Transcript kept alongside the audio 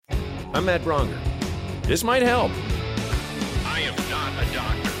I'm Matt Bronger. This might help. I am not a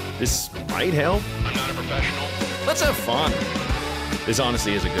doctor. This might help. I'm not a professional. Let's have fun. This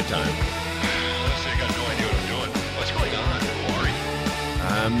honestly is a good time. Honestly, I got no idea what I'm doing. What's going on? Who are you?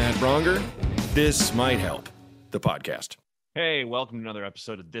 I'm Matt Bronger. This might help. The podcast. Hey, welcome to another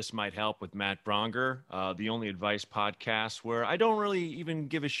episode of This Might Help with Matt Bronger, the only advice podcast where I don't really even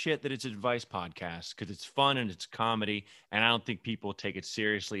give a shit that it's an advice podcast because it's fun and it's comedy, and I don't think people take it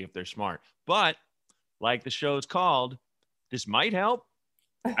seriously if they're smart. But like the show's called, This Might Help.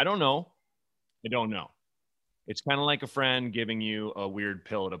 I don't know. I don't know. It's kind of like a friend giving you a weird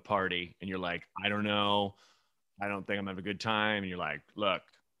pill at a party, and you're like, I don't know. I don't think I'm having a good time. And you're like, look,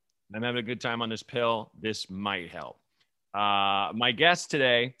 I'm having a good time on this pill. This might help. My guest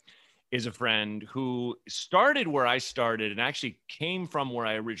today is a friend who started where I started and actually came from where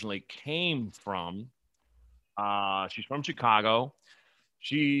I originally came from. She's from Chicago.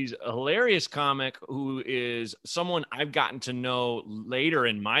 She's a hilarious comic who is someone I've gotten to know later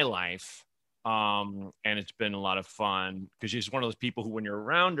in my life. And it's been a lot of fun because she's one of those people who, when you're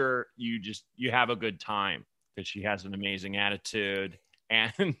around her, you have a good time because she has an amazing attitude.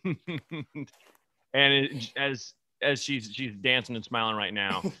 And as she's dancing and smiling right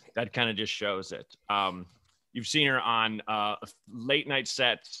now, that kind of just shows it. You've seen her on late night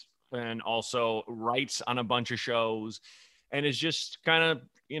sets and also writes on a bunch of shows, and is just kind of,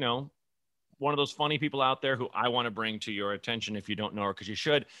 one of those funny people out there who I want to bring to your attention if you don't know her, because you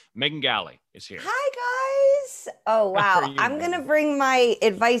should. Megan Galley is here. Hi, guys. Oh, wow. I'm going to bring my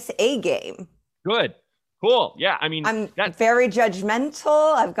advice A game. Good. Cool. Yeah. I mean, I'm very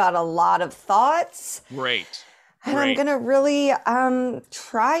judgmental. I've got a lot of thoughts. Great. And I'm going to really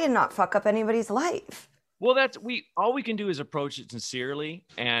try and not fuck up anybody's life. Well, all we can do is approach it sincerely.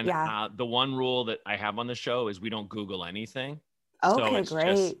 And the one rule that I have on the show is we don't Google anything. Okay, so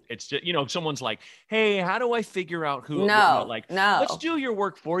great. It's just, someone's like, hey, how do I figure out who? No. Let's do your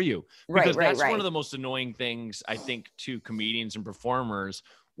work for you. Because right. One of the most annoying things, I think, to comedians and performers.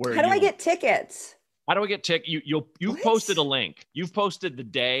 How do I get tickets? How do I get tickets? You've posted a link. You've posted the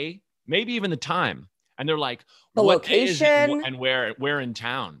day, maybe even the time. And they're like, the what location and where in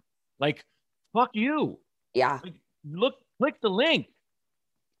town? Like, fuck you. Yeah. Like, click the link.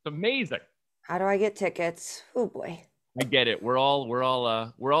 It's amazing. How do I get tickets? Oh boy. I get it. We're all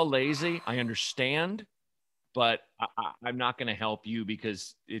lazy. I understand, but I'm not going to help you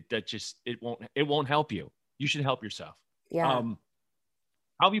because it won't help you. You should help yourself. Yeah.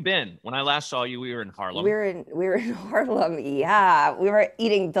 How have you been? When I last saw you, we were in Harlem. We were in Harlem. Yeah. We were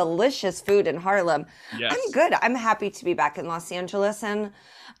eating delicious food in Harlem. Yes. I'm good. I'm happy to be back in Los Angeles. And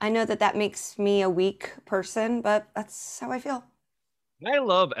I know that makes me a weak person, but that's how I feel. I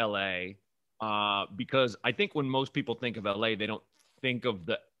love LA because I think when most people think of LA, they don't think of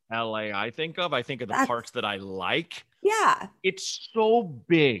the LA I think of. I think of the parts that I like. Yeah. It's so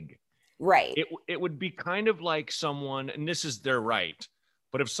big. Right. It would be kind of like someone, and this is their right,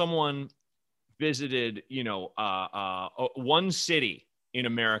 but if someone visited, one city in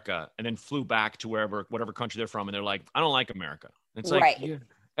America and then flew back to whatever country they're from, and they're like, I don't like America. It's like,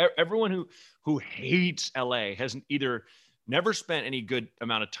 everyone who hates LA has either never spent any good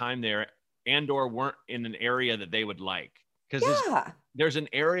amount of time there and or weren't in an area that they would like. Because there's an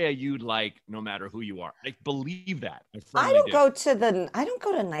area you'd like no matter who you are. I believe that. I don't go to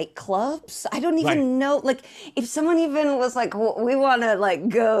nightclubs. I don't even know. Like, if someone even was like, we want to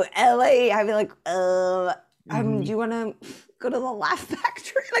go LA, I'd be like, do you want to go to the Laugh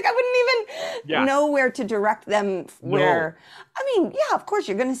Factory? Like, I wouldn't even know where to direct them where. No. I mean, yeah, of course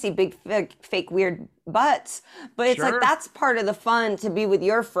you're going to see big, fake, weird butts, but it's like, that's part of the fun, to be with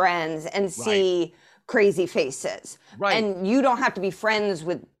your friends and see crazy faces. Right. And you don't have to be friends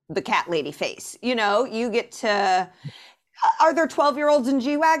with the cat lady face. You get to, are there 12-year-olds in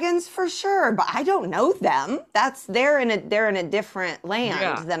G-Wagons? For sure. But I don't know them. They're in a different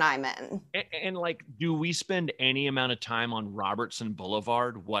land than I'm in. And do we spend any amount of time on Robertson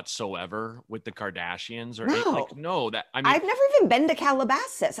Boulevard whatsoever with the Kardashians? Or no. I've never even been to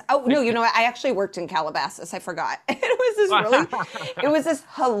Calabasas. Oh, no, I actually worked in Calabasas. I forgot. It was this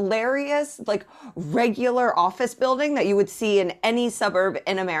hilarious, regular office building that you would see in any suburb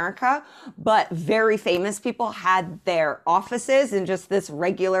in America, but very famous people had their offices in just this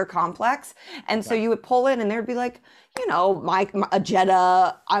regular complex. And so you would pull in and there'd be a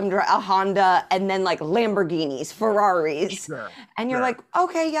Jetta, a Honda, and then Lamborghinis, Ferraris. Sure. And you're like,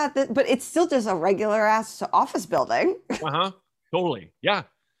 okay, yeah, but it's still just a regular ass office building. Totally. Yeah.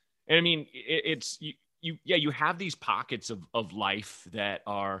 And I mean, you have these pockets of life that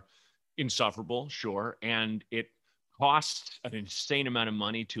are insufferable, sure. And it costs an insane amount of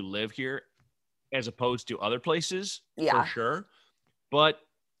money to live here as opposed to other places, Yeah. for sure. But,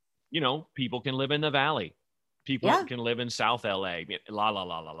 people can live in the Valley. People can live in South LA, la, la,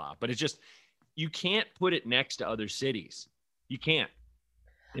 la, la, la. But it's just, you can't put it next to other cities. You can't.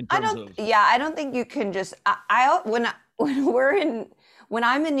 I don't think you can just, when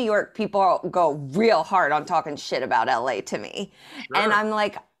I'm in New York, people go real hard on talking shit about LA to me. Sure. And I'm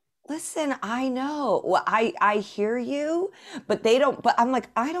like, listen, I know, well, I hear you, but I'm like,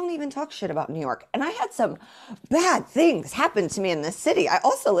 I don't even talk shit about New York. And I had some bad things happen to me in this city. I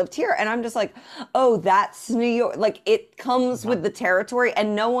also lived here, and I'm just like, oh, that's New York. Like, it comes with the territory,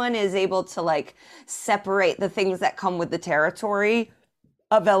 and no one is able to like separate the things that come with the territory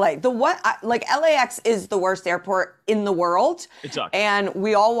of LA. LAX is the worst airport in the world. It sucks. And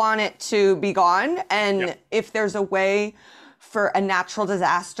we all want it to be gone. And if there's a way for a natural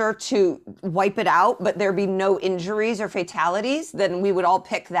disaster to wipe it out, but there be no injuries or fatalities, then we would all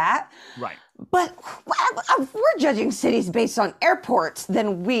pick that. Right. But if we're judging cities based on airports,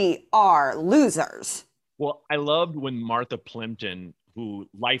 then we are losers. Well, I loved when Martha Plimpton, who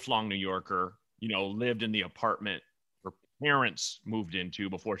lifelong New Yorker, lived in the apartment her parents moved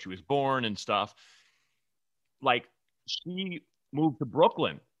into before she was born and stuff. Like, she moved to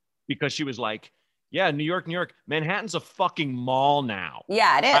Brooklyn because she was like, yeah, New York, Manhattan's a fucking mall now.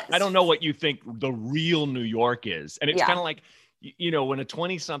 Yeah, it is. I don't know what you think the real New York is. And it's kind of like, when a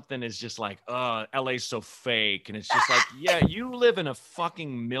 20-something is just like, LA's so fake. And it's just like, yeah, you live in a fucking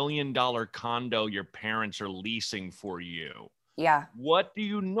 $1 million condo your parents are leasing for you. Yeah. What do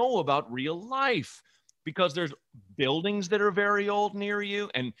you know about real life? Because there's buildings that are very old near you.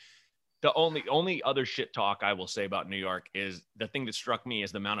 And the only other shit talk I will say about New York is the thing that struck me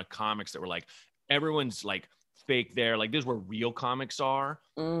is the amount of comics that were like, everyone's like fake there. Like, this is where real comics are.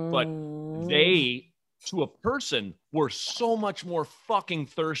 But they, to a person, were so much more fucking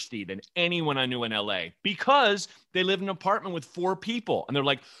thirsty than anyone I knew in LA because they live in an apartment with 4 people. And they're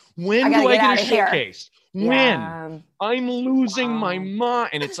like, when do I get a showcase? When? I'm losing my mind.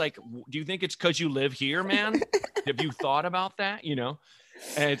 And it's like, do you think it's because you live here, man? Have you thought about that?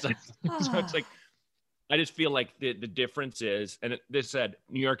 And it's like, so it's like, I just feel like the difference is, and this said,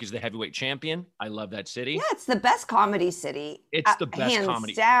 New York is the heavyweight champion. I love that city. Yeah, it's the best comedy city. It's the best hands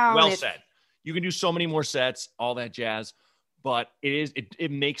comedy. Down. Well said. You can do so many more sets, all that jazz, but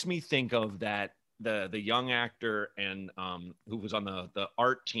it makes me think of that the young actor and who was on the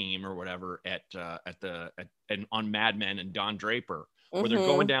art team or whatever on Mad Men, and Don Draper, where they're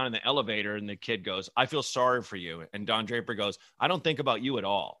going down in the elevator and the kid goes, "I feel sorry for you," and Don Draper goes, "I don't think about you at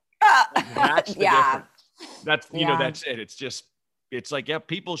all." That's the difference. That's that's it. It's just, it's like, yeah,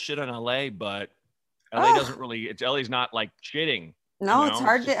 people shit on LA, but LA doesn't really. LA's not like shitting. No, it's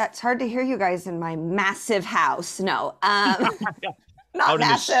hard to hear you guys in my massive house. No, not out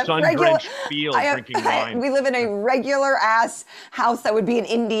massive. In the sun-drenched field, drinking wine. We live in a regular ass house that would be in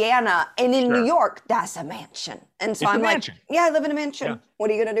Indiana, and in New York, that's a mansion. And so I'm like, yeah, I live in a mansion. Yeah.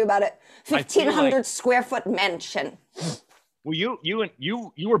 What are you gonna do about it? 1,500 square foot mansion. Well,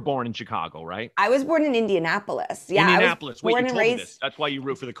 you were born in Chicago, right? I was born in Indianapolis. Yeah, Indianapolis. Wait, you told me this. That's why you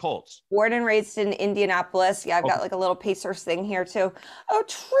root for the Colts. Born and raised in Indianapolis. Yeah, I've got like a little Pacers thing here too. Oh,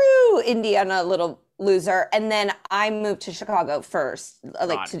 true Indiana little loser. And then I moved to Chicago first,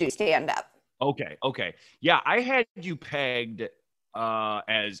 to do stand up. Okay. Yeah, I had you pegged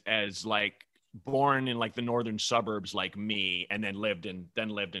as like born in like the northern suburbs like me, and then lived in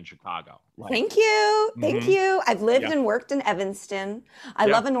Chicago. Like, Thank you. I've lived and worked in Evanston. I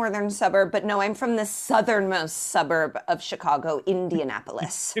love a northern suburb, but no, I'm from the southernmost suburb of Chicago,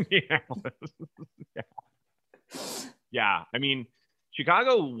 Indianapolis. Yeah. I mean,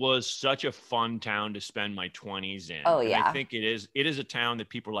 Chicago was such a fun town to spend my 20s in. Oh, yeah. And I think it is a town that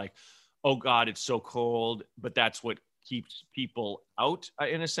people are like, oh God, it's so cold, but that's what keeps people out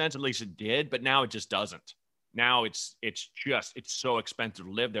in a sense. At least it did, but now it just doesn't. Now it's so expensive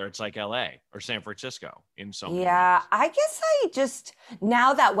to live there. It's like LA or San Francisco in some ways. I guess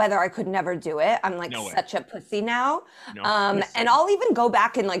now that weather, I could never do it. I'm like such a pussy now. And I'll even go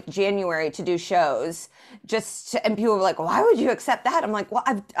back in like January to do shows and people are like, why would you accept that? I'm like, well,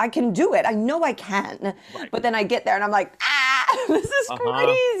 I can do it. I know I can. Right. But then I get there and I'm like, this is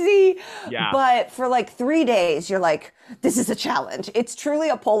crazy. Yeah. But for like 3 days, you're like, this is a challenge. It's truly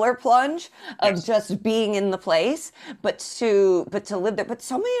a polar plunge of just being in the place, but to live there. But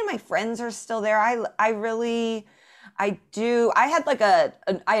so many of my friends are still there. I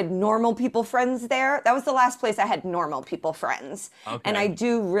had normal people friends there. That was the last place I had normal people friends. Okay. And I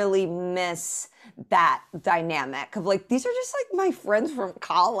do really miss that dynamic of like, these are just like my friends from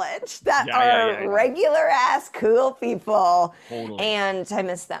college that Yeah. regular ass cool people. Totally. And I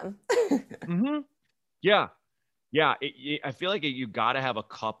miss them. Yeah. Yeah. I feel like you got to have a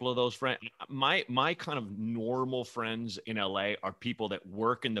couple of those friends. My kind of normal friends in LA are people that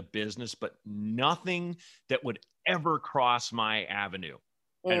work in the business, but nothing that would ever cross my avenue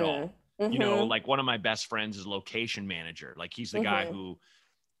at all. You know, like one of my best friends is location manager. Like he's the guy who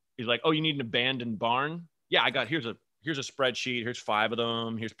is like, oh, you need an abandoned barn? Yeah, here's a spreadsheet. Here's 5 of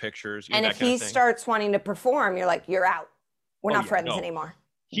them. Here's pictures. And if he starts wanting to perform, you're like, you're out. We're not friends anymore.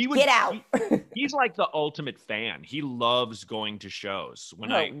 Get out. He's like the ultimate fan. He loves going to shows.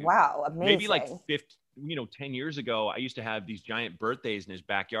 Wow, amazing. Maybe like 10 years ago, I used to have these giant birthdays in his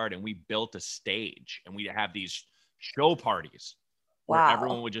backyard, and we built a stage, and we'd have these show parties where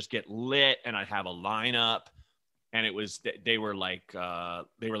everyone would just get lit, and I'd have a lineup, and they were like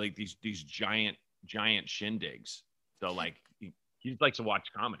these giant shindigs. So like he likes to watch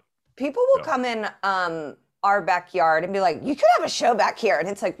comedy. People will come in our backyard and be like, you could have a show back here. And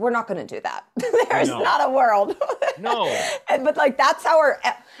it's like, we're not going to do that. There's not a world. No. But like, that's how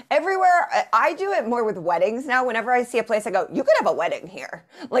everywhere. I do it more with weddings now. Whenever I see a place, I go, you could have a wedding here.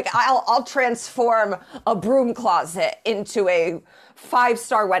 Like I'll transform a broom closet into a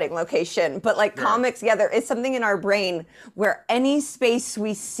 5-star wedding location. But like comics, there is something in our brain where any space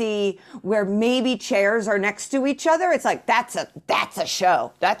we see where maybe chairs are next to each other, it's like, that's a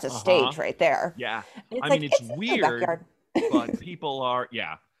show. That's a stage right there. Yeah. It's it's weird, but people are,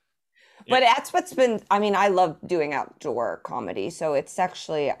 But that's what's been, I love doing outdoor comedy. So it's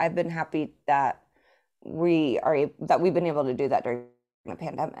actually, I've been happy that we've been able to do that during the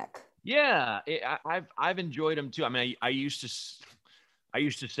pandemic. Yeah. I've enjoyed them too. I used to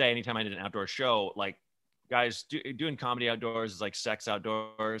say anytime I did an outdoor show, like, guys, doing comedy outdoors is like sex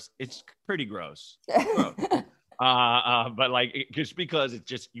outdoors. It's pretty gross. But like, just because it's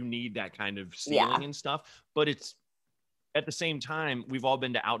just, you need that kind of ceiling and stuff. But it's, at the same time, we've all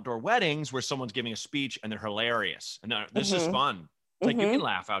been to outdoor weddings where someone's giving a speech and they're hilarious. And this is fun. It's like, you can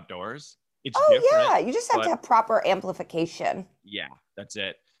laugh outdoors. It's different. Yeah. You just have to have proper amplification. Yeah, that's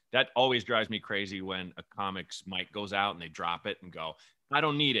it. That always drives me crazy when a comic's mic goes out and they drop it and go, I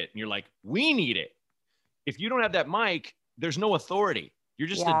don't need it. And you're like, we need it. If you don't have that mic, there's no authority. You're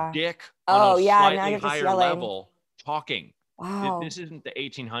just a dick on a slightly higher level talking. Wow. This isn't the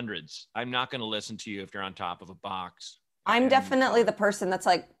 1800s. I'm not going to listen to you if you're on top of a box. I'm definitely the person that's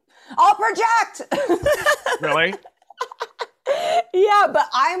like, I'll project. Really? Yeah, but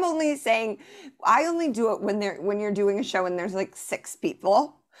I'm only saying, I only do it when you're doing a show and there's like 6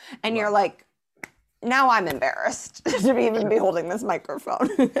 people and you're like, now I'm embarrassed to even be holding this microphone.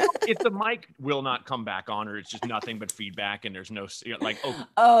 If the mic will not come back on, or it's just nothing but feedback and there's no, like,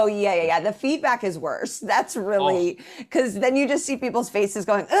 yeah. The feedback is worse. That's really, because then you just see people's faces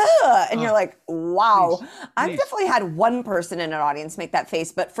going, ugh, and you're like, wow. Please. I've definitely had one person in an audience make that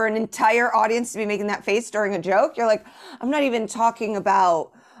face, but for an entire audience to be making that face during a joke, you're like, I'm not even talking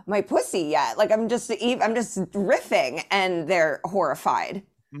about my pussy yet. Like, I'm just riffing, and they're horrified.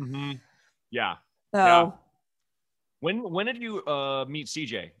 Mm-hmm. Yeah. So, yeah. When did you meet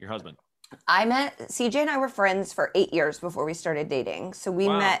CJ, your husband? I met CJ and I were friends for 8 years before we started dating. So we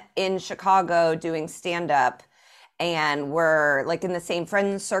met in Chicago doing stand-up, and we're like in the same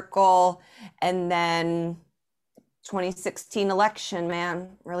friends circle. And then 2016 election,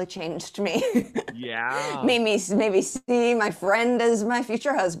 man, really changed me. Yeah. Made me maybe see my friend as my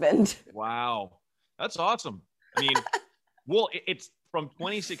future husband. Wow. That's awesome. I mean, well, it's from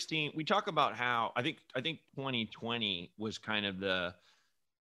 2016, we talk about how I think 2020 was kind of the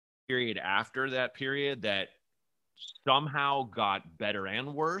period after that period that somehow got better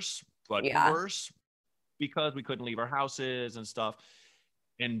and worse, but worse because we couldn't leave our houses and stuff.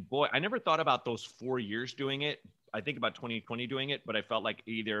 And boy, I never thought about those 4 years doing it. I think about 2020 doing it, but I felt like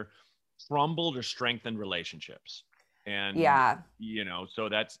either crumbled or strengthened relationships. And so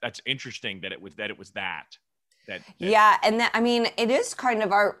that's interesting that it was that. Yeah, and it is kind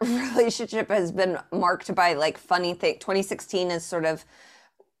of, our relationship has been marked by like funny thing. 2016 is sort of,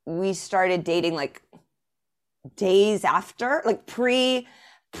 we started dating like days after, like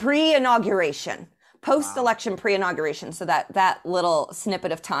pre-inauguration, post-election pre-inauguration. So that little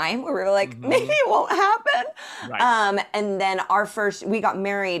snippet of time where we were like, maybe it won't happen. Right. And then we got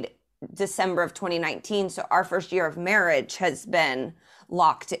married December of 2019. So our first year of marriage has been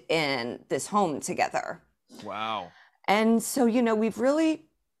locked in this home together. Wow. And so, we've really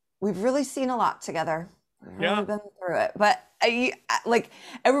seen a lot together. Yeah. I've been through it, but like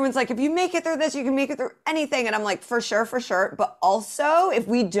everyone's like, if you make it through this, you can make it through anything. And I'm like, for sure, for sure. But also, if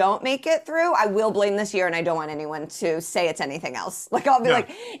we don't make it through, I will blame this year, and I don't want anyone to say it's anything else. Like I'll be Yeah.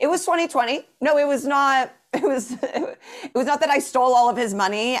 like, it was 2020. No, it was not. It was not that I stole all of his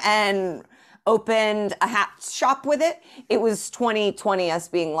money and opened a hat shop with it. It was 2020, us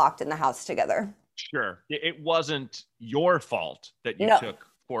being locked in the house together. Sure. It wasn't your fault that you No. took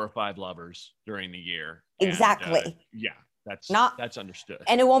 4 or 5 lovers during the year. Exactly. Yeah, that's understood.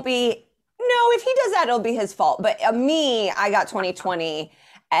 And it won't be, no, if he does that, it'll be his fault. But me, I got 2020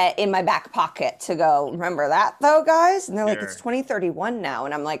 in my back pocket to go, remember that though, guys? And they're like, it's Sure. 2031 now.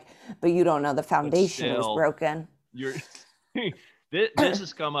 And I'm like, but you don't know the foundation was still- broken. You're this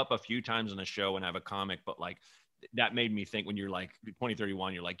has come up a few times on the show when I have a comic, but like that made me think when you're like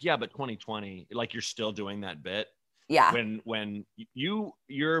 2031, you're like, yeah, but 2020, like you're still doing that bit. Yeah. When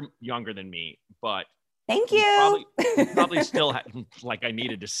you're younger than me, but Thank you. probably still like I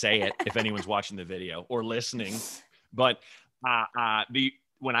needed to say it if anyone's watching the video or listening. But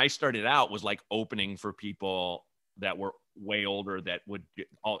when I started out was like opening for people that were way older that would get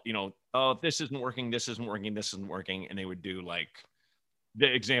all, oh, this isn't working, this isn't working, this isn't working. And they would do like, the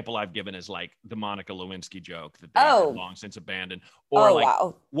example I've given is like the Monica Lewinsky joke that they have long since abandoned, or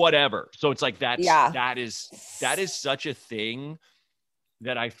like whatever. So it's like that is such a thing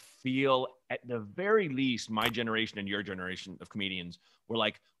that I feel at the very least my generation and your generation of comedians were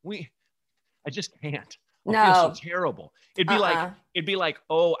like, I just can't. I feel so terrible. It'd be like,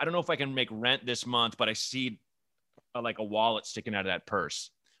 oh, I don't know if I can make rent this month, but I see like a wallet sticking out of that purse.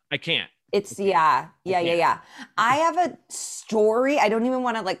 I can't. It's yeah. I have a story. I don't even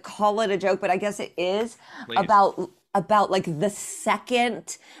want to like call it a joke, but I guess it is. Please. about like the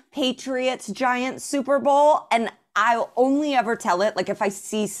second Patriots Giants Super Bowl, and I'll only ever tell it like if I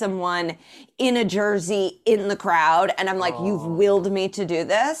see someone in a jersey in the crowd and I'm like, you've willed me to do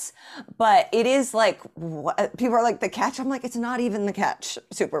this. But it is like, what? People are like, the catch. I'm like, it's not even the catch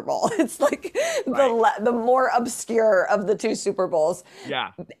Super Bowl. It's like the more obscure of the two Super Bowls.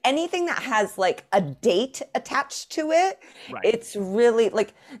 Yeah. Anything that has like a date attached to it, it's really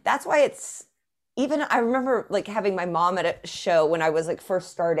like, that's why it's, even I remember like having my mom at a show when I was like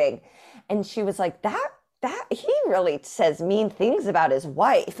first starting, and she was like, that he really says mean things about his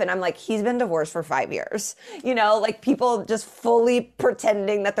wife. And I'm like, he's been divorced for 5 years. Like people just fully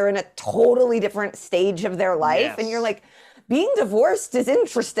pretending that they're in a totally different stage of their life. Yes. And you're like, being divorced is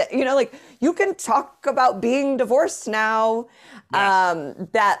interesting. Like you can talk about being divorced now. Yes.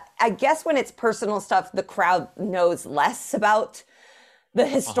 That I guess when it's personal stuff, the crowd knows less about the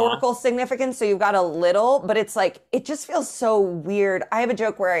historical significance. So you've got a little, but it's like, it just feels so weird. I have a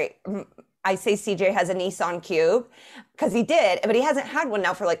joke where I say CJ has a Nissan Cube because he did, but he hasn't had one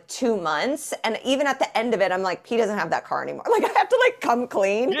now for like 2 months. And even at the end of it, I'm like, he doesn't have that car anymore. Like I have to like come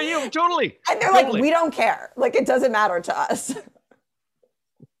clean. Yeah, totally. And they're like, we don't care. Like it doesn't matter to us.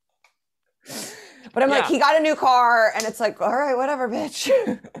 But I'm like, he got a new car, and it's like, all right, whatever, bitch.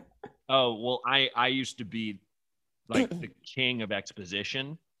 Oh, well, I used to be like the king of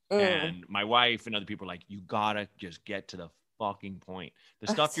exposition. And my wife and other people are like, you gotta just get to the fucking point. The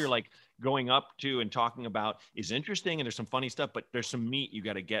stuff you're like going up to and talking about is interesting, and there's some funny stuff, but there's some meat you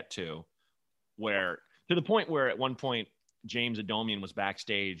got to get to the point where at one point James Adomian was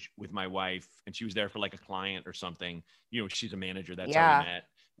backstage with my wife, and she was there for like a client or something. She's a manager. That's how we met.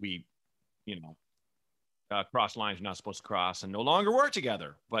 We, cross lines you're not supposed to cross, and no longer work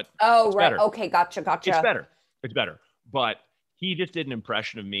together. But it's better. Okay, gotcha. It's better. But he just did an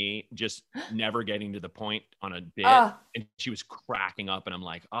impression of me just never getting to the point on a bit. And she was cracking up, and I'm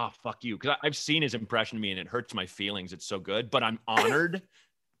like, oh, fuck you. Because I've seen his impression of me, and it hurts my feelings. It's so good, but I'm honored.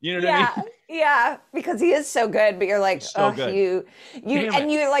 You know what I mean? Yeah, because he is so good, but you're like, you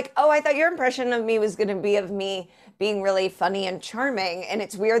and you're like, oh, I thought your impression of me was going to be of me being really funny and charming. And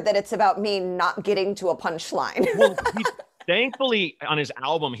it's weird that it's about me not getting to a punchline. Well, thankfully, on his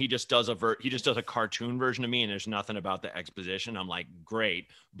album, he just does a cartoon version of me, and there's nothing about the exposition. I'm like, great.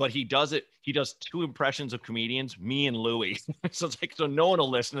 But he does 2 impressions of comedians, me and Louis. So it's like, so no one will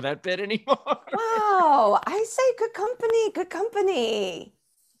listen to that bit anymore. Wow. I say good company.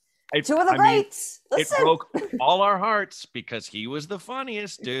 2 of the greats. Listen. It broke all our hearts because he was the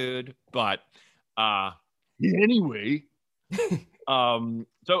funniest dude. But anyway,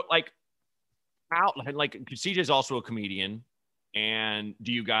 so like, CJ's also a comedian, and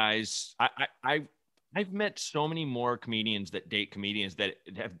do you guys? I've met so many more comedians that date comedians that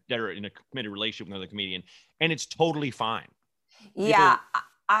are in a committed relationship with another comedian, and it's totally fine. Yeah,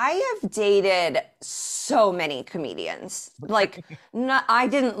 I have dated so many comedians. Like, I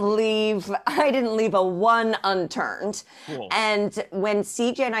didn't leave a one unturned. Cool. And when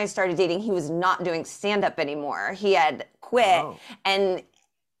CJ and I started dating, he was not doing stand-up anymore. He had quit, and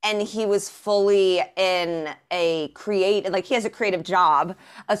he was fully in a he has a creative job,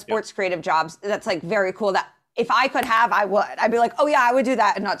 a sports creative job. That's like very cool. That if I could have, I would. I'd be like, oh yeah, I would do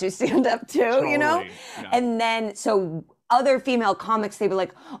that and not do stand-up too, Totally. you know? Yeah. And then, so other female comics, they'd be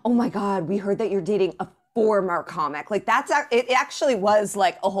like, oh my God, we heard that you're dating a former comic. Like it actually was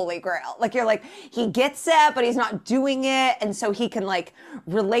like a holy grail. Like you're like, he gets it, but he's not doing it. And so he can like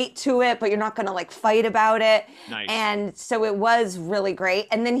relate to it, but you're not gonna like fight about it. Nice. And so it was really great.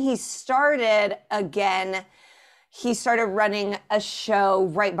 And then he started running a show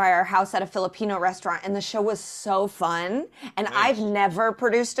right by our house at a Filipino restaurant, and the show was so fun. And Nice. I've never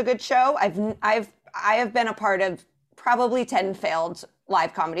produced a good show. I have been a part of probably 10 failed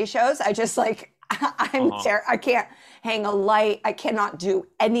live comedy shows. I just like, I can't hang a light. I cannot do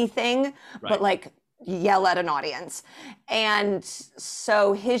anything but like yell at an audience. And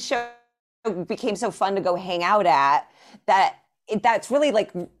so his show became so fun to go hang out at that's really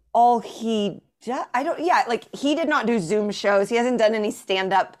like all he he did not do Zoom shows. He hasn't done any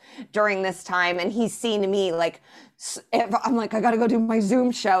stand-up during this time. And he's seen me like, I'm like, I got to go do my Zoom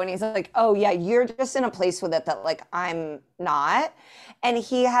show. And he's like, oh yeah, you're just in a place with it that like, I'm not. And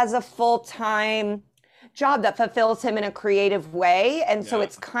he has a full-time job that fulfills him in a creative way. And so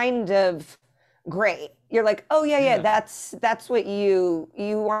it's kind of great. You're like, oh yeah. That's what you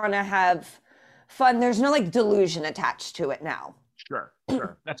want to have fun. There's no like delusion attached to it now. Sure.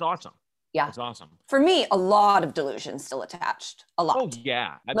 That's awesome. Yeah. That's awesome. For me, a lot of delusion still attached. A lot. Oh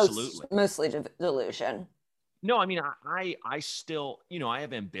yeah, absolutely. Mostly delusion. No, I mean, I still, I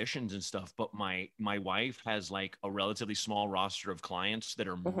have ambitions and stuff, but my wife has like a relatively small roster of clients that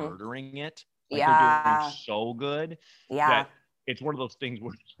are murdering it. Like, they're doing so good. Yeah. That it's one of those things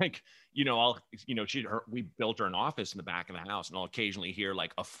where like, we built her an office in the back of the house, and I'll occasionally hear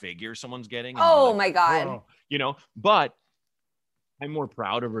like a figure someone's getting. Oh my God. But I'm more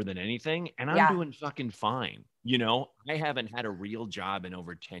proud of her than anything, and I'm doing fucking fine. I haven't had a real job in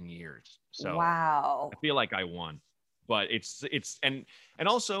over 10 years. So wow. I feel like I won. But it's and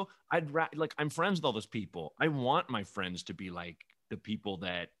also I'm friends with all those people. I want my friends to be like the people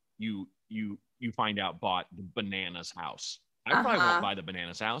that you find out bought the Bananas house. I probably won't buy the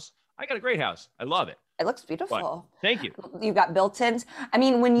Bananas house. I got a great house. I love it. It looks beautiful. But thank you. You've got built-ins. I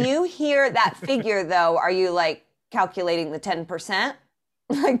mean, when you hear that figure though, are you like calculating the 10%?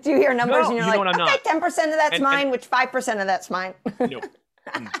 Like, do you hear numbers and you're like, okay, 10% of that's mine, which 5% of that's mine? No,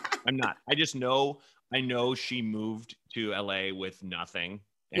 I'm not. I know she moved to LA with nothing.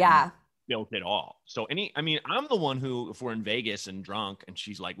 And built it all. So I'm the one who, if we're in Vegas and drunk and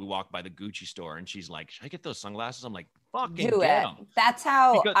she's like, we walk by the Gucci store and she's like, should I get those sunglasses? I'm like, fucking do get it. them. That's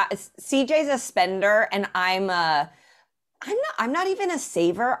how CJ's a spender and I'm not even a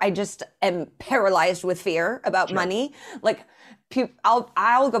saver. I just am paralyzed with fear about money. Like,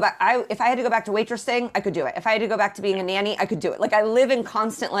 I'll go back. If I had to go back to waitressing, I could do it. If I had to go back to being a nanny, I could do it. Like, I live in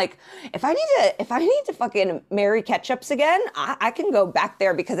constant, like, if I need to fucking marry ketchups again, I can go back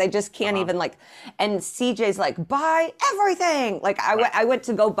there because I just can't even like, and CJ's like, buy everything. Like I went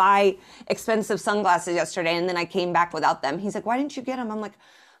to go buy expensive sunglasses yesterday and then I came back without them. He's like, why didn't you get them? I'm like,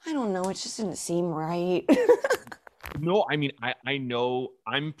 I don't know. It just didn't seem right. No, I mean, I know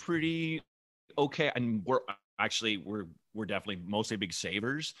I'm pretty okay. And we're definitely mostly big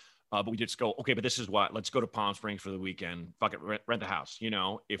savers. But we just go, okay, but this is what, let's go to Palm Springs for the weekend. Fuck it, rent the house,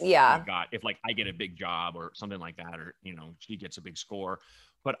 if like I get a big job or something like that, or, she gets a big score.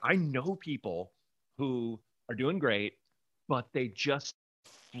 But I know people who are doing great, but they just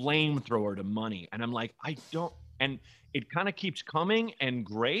flamethrower to money. And I'm like, and it kind of keeps coming and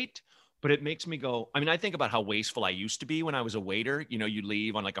great. But it makes me go, I think about how wasteful I used to be when I was a waiter. You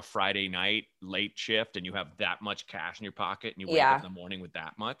leave on like a Friday night, late shift, and you have that much cash in your pocket and you wake up in the morning with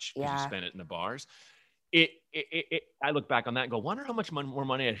that much because you spend it in the bars. I look back on that and go, wonder how much more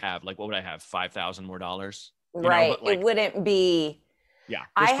money I'd have. Like, what would I have? $5,000 more dollars? Right. It wouldn't be. Yeah.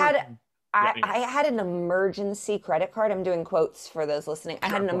 I had an emergency credit card. I'm doing quotes for those listening. I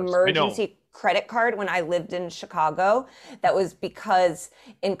had an emergency credit card when I lived in Chicago. That was because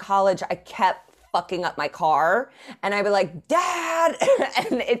in college I kept fucking up my car and I'd be like, Dad,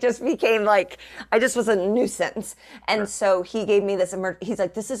 and it just became like, I just was a nuisance. And so he gave me this he's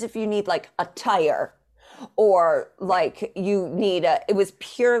like, this is if you need like a tire or like you need it was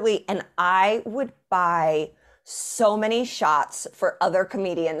purely, and I would buy so many shots for other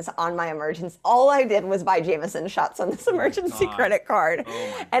comedians on my emergency. All I did was buy Jameson shots on this emergency credit card.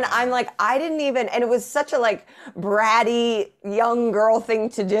 And I'm like, I didn't even, and it was such a like bratty young girl thing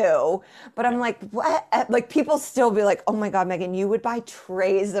to do. But I'm like, what? Like people still be like, oh my God, Megan, you would buy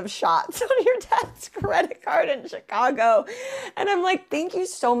trays of shots on your dad's credit card in Chicago. And I'm like, thank you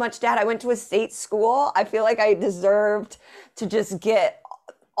so much, Dad. I went to a state school. I feel like I deserved to just get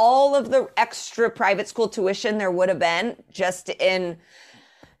all of the extra private school tuition there would have been just in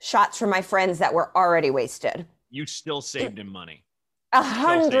shots from my friends that were already wasted. You still saved him money.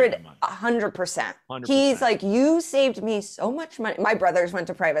 100%. He's like, you saved me so much money. My brothers went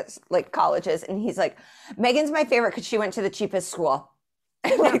to private like colleges, and he's like, Megan's my favorite because she went to the cheapest school.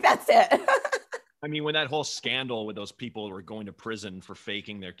 Like that's it. I mean, when that whole scandal with those people who were going to prison for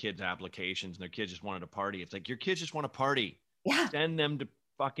faking their kids' applications and their kids just wanted to party, it's like your kids just want to party. Yeah. Send them to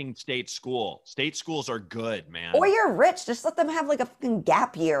fucking state school. State schools are good, man. Or you're rich. Just let them have like a fucking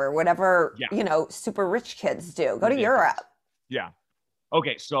gap year or whatever, you know, super rich kids do. Go to Europe. Yeah.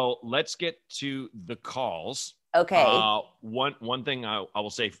 Okay. So let's get to the calls. Okay. One thing I will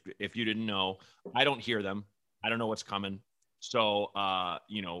say, if you didn't know, I don't hear them. I don't know what's coming. So,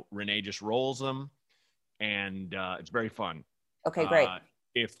 you know, Renee just rolls them and it's very fun. Okay, great.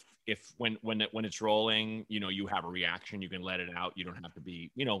 If when it's rolling, you know, you have a reaction, you can let it out. You don't have to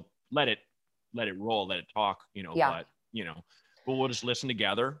be, you know, let it roll, let it talk, you know, but you know, but we'll just listen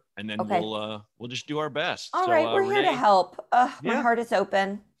together and then we'll just do our best. All right, we're Renee, here to help. My heart is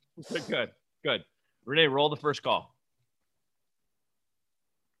open. Good. Renee, roll the first call.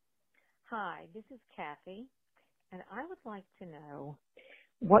 Hi, this is Kathy, and I would like to know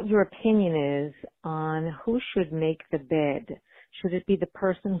what your opinion is on who should make the bed. Should it be the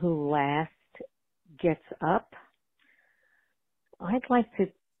person who last gets up? I'd like to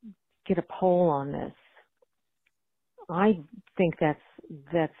get a poll on this. I think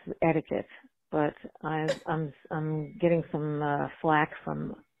that's etiquette, but I'm getting some flack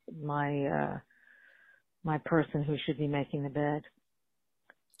from my my person who should be making the bed.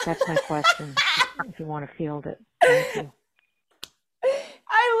 That's my question. If you want to field it, thank you.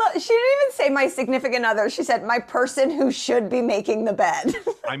 She didn't even say my significant other. She said my person who should be making the bed.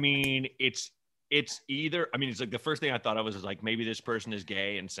 I mean, it's either. I mean, it's like the first thing I thought of was like maybe this person is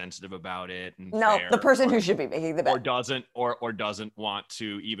gay and sensitive about it. And no, the person who should be making the bed, or doesn't want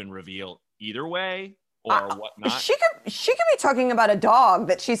to even reveal either way or whatnot. She could be talking about a dog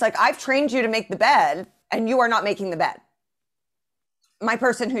that she's like, I've trained you to make the bed, and you are not making the bed. My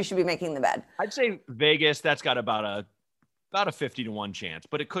person who should be making the bed. I'd say Vegas. That's got about a 50-1 chance,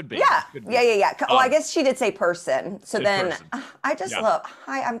 but it could be. Yeah. Well, I guess she did say person. So then I just love,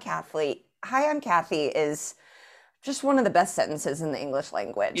 hi, I'm Kathy. Hi, I'm Kathy is just one of the best sentences in the English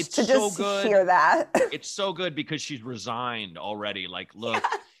language. It's to just so good. Hear that. It's so good because she's resigned already. Like, look,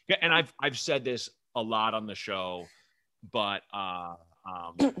 and I've said this a lot on the show, but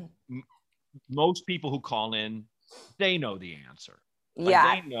most people who call in, they know the answer.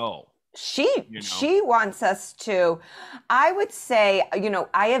 Like, they know. She wants us to, I would say, you know,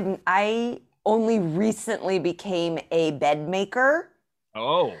 I only recently became a bed maker.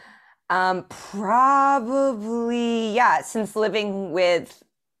 Oh. Probably, since living with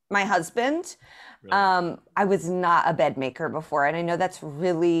my husband. Really? I was not a bed maker before, and I know that's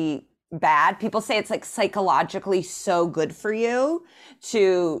really bad. People say it's like psychologically so good for you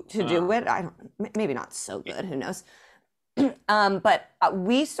to do it. Maybe not so good, who knows? But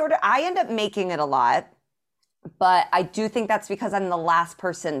I end up making it a lot, but I do think that's because I'm the last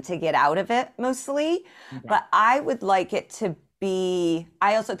person to get out of it mostly. Okay. But I would like it to be,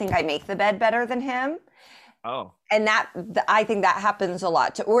 I also think I make the bed better than him. Oh. And I think that happens a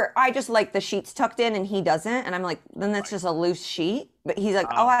lot too, where I just like the sheets tucked in and he doesn't. And I'm like, then that's just a loose sheet. But he's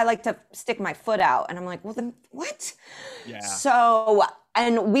like, I like to stick my foot out. And I'm like, well then what? Yeah. So,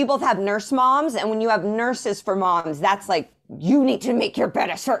 and we both have nurse moms. And when you have nurses for moms, that's like, you need to make your bed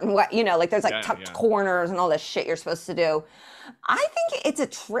a certain way. You know, like there's like tucked corners and all this shit you're supposed to do. I think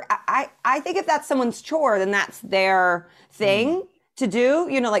it's I think if that's someone's chore, then that's their thing to do,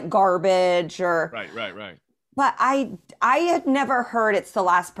 you know, like garbage or. Right. But I had never heard it's the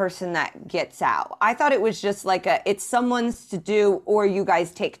last person that gets out. I thought it was just like it's someone's to do or you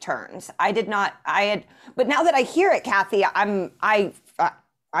guys take turns. But now that I hear it, Kathy,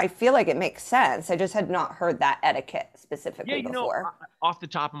 I feel like it makes sense. I just had not heard that etiquette specifically before. Know, off the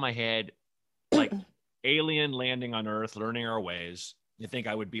top of my head, like alien landing on Earth, learning our ways, you think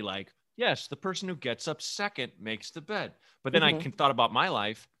I would be like, yes, the person who gets up second makes the bed. But then I thought about my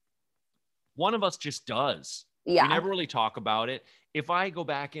life. One of us just does. Yeah. We never really talk about it. If I go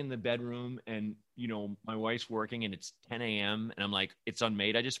back in the bedroom and, you know, my wife's working and it's 10 a.m. and I'm like, it's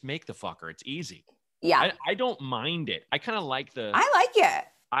unmade, I just make the fucker. It's easy. Yeah. I don't mind it. I kind of like the, I like it.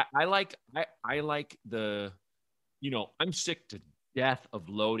 I like the, you know, I'm sick to death of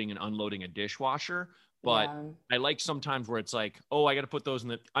loading and unloading a dishwasher, but Yeah. I like sometimes where it's like, oh, I got to put those in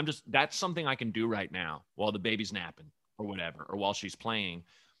the, that's something I can do right now while the baby's napping or whatever, or while she's playing.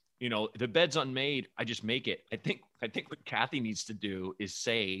 You know, the bed's unmade, I just make it. I think what Kathy needs to do is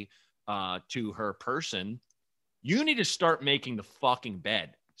say to her person, you need to start making the fucking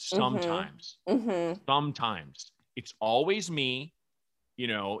bed sometimes. Sometimes. It's always me. You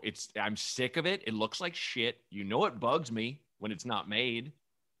know, I'm sick of it. It looks like shit. You know, it bugs me when it's not made.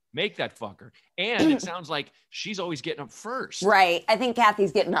 Make that fucker. And it sounds like she's always getting up first. Right. I think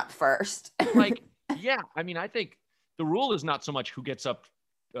Kathy's getting up first. Like, yeah. I mean, I think the rule is not so much who gets up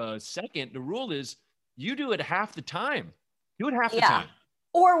second. The rule is you do it half the time. Do it half the time.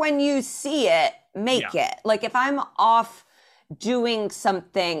 Or when you see it, make it. Like if I'm off doing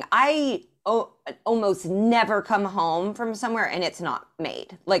something, I almost never come home from somewhere and it's not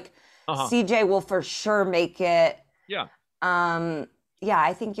made. Like CJ will for sure make it. Yeah. Yeah,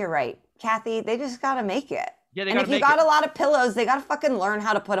 I think you're right. Kathy, they just got to make it. Yeah, they and gotta if you make got it. a lot of pillows, they got to fucking learn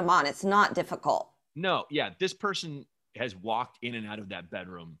how to put them on. It's not difficult. No, yeah. This person has walked in and out of that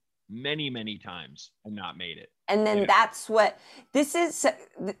bedroom many, many times and not made it. And then that's what this is.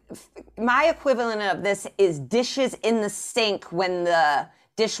 My equivalent of this is dishes in the sink when the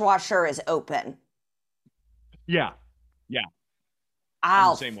dishwasher is open. Yeah. Yeah.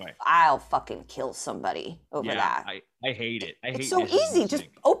 I'm the same way. I'll fucking kill somebody over that. I hate it. I hate it's so dishes in easy. the Just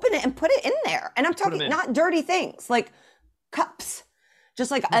sink. open it and put it in there. And I'm talking not dirty things like cups.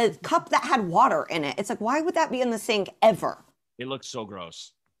 Just like a cup that had water in it. It's like, why would that be in the sink ever? It looks so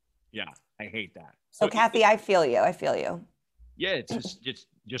gross. Yeah, I hate that. So Kathy, I feel you. I feel you. Yeah, it's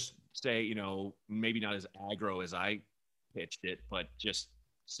just say, you know, maybe not as aggro as I pitched it, but just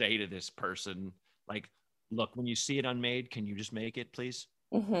say to this person, like, look, when you see it unmade, can you just make it, please?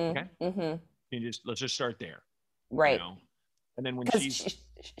 Okay. Let's just start there. Right. You know? And then when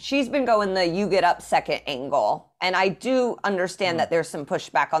she's been going the you get up second angle. And I do understand that there's some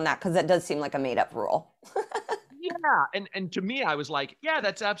pushback on that because that does seem like a made up rule. Yeah. And to me, I was like, yeah,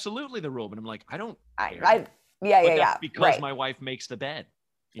 that's absolutely the rule. But I'm like, I don't care. Because my wife makes the bed.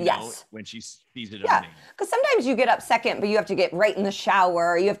 You know, when she sees it unmade. Because sometimes you get up second, but you have to get right in the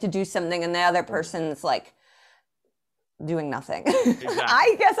shower or you have to do something and the other person's like doing nothing. Exactly.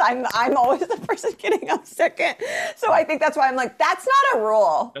 I guess I'm always the person getting up second. So I think that's why I'm like, that's not a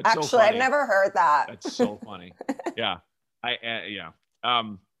rule. That's actually, so funny. I've never heard that. That's so funny. Yeah. I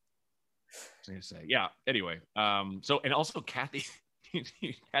was gonna say, yeah. Anyway, so and also Kathy,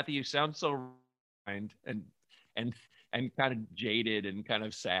 Kathy, you sound so kind and kind of jaded and kind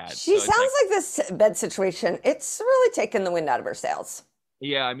of sad. She sounds like this bed situation, it's really taken the wind out of her sails.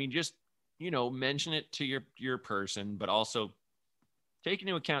 Yeah, I mean, just, you know, mention it to your person, but also take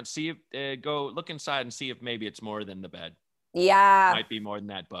into account, see if go look inside and see if maybe it's more than the bed. Yeah. It might be more than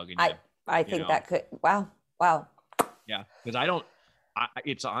that bugging you. I think that could, wow. Yeah, because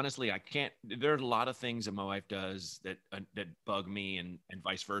it's honestly, I can't, there are a lot of things that my wife does that bug me and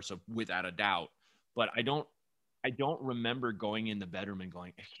vice versa, without a doubt. But I don't remember going in the bedroom and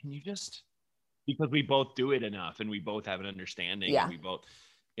going, can you just, because we both do it enough and we both have an understanding. Yeah. And we both,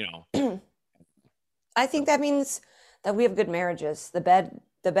 you know. I think that means that we have good marriages. The bed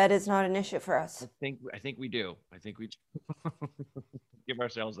is not an issue for us. I think we do. I think we give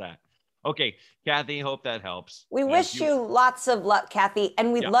ourselves that. Okay, Kathy, hope that helps. We wish you lots of luck, Kathy.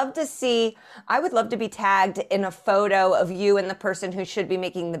 And we'd love to see, I would love to be tagged in a photo of you and the person who should be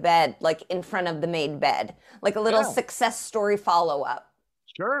making the bed, like in front of the made bed, like a little success story follow-up.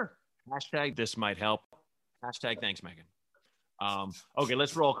 Sure. Hashtag this might help. Hashtag thanks, Megan. Okay,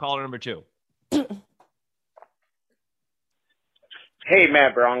 let's roll caller number 2. Hey,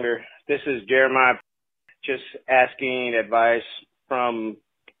 Matt Bronger. This is Jeremiah. Just asking advice from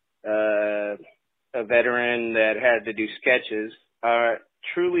a veteran that had to do sketches. I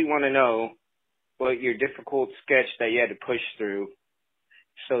truly want to know what your difficult sketch that you had to push through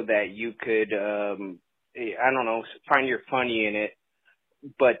so that you could, I don't know, find your funny in it.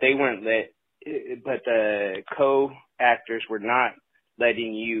 But they weren't but the co-actors were not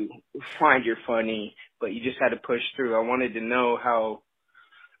letting you find your funny, but you just had to push through. I wanted to know how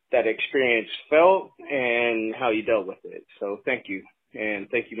that experience felt and how you dealt with it. So thank you. And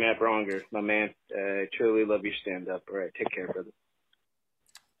thank you, Matt Bronger, my man. Truly love your stand-up. All right, take care, brother.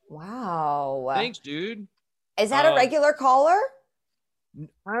 Wow. Thanks, dude. Is that a regular caller?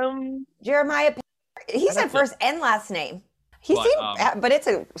 Um, Jeremiah, he I'd said have to- first and last name. He But, seemed, but it's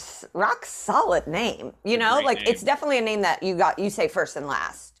a rock solid name. You know, great like name. it's definitely a name that you say first and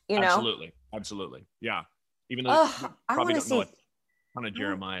last. You know, Absolutely. Yeah. Even though Ugh, you I probably want to don't know see. a ton of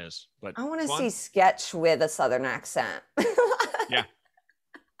Jeremiah's, but I want to go on. see Sketch with a Southern accent. Yeah.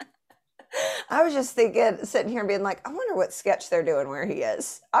 I was just thinking, sitting here being like, I wonder what sketch they're doing where he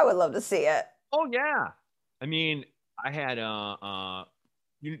is. I would love to see it. Oh yeah. I mean, I had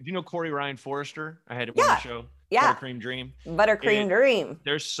you know Corey Ryan Forrester? I had him on the show. Yeah. Buttercream Dream. Buttercream Dream.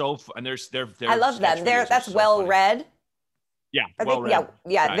 They're so and they're I love them. That's so well funny. read. Yeah, I well think, read.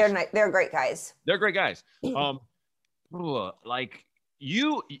 yeah, guys. they're great guys. They're great guys. Like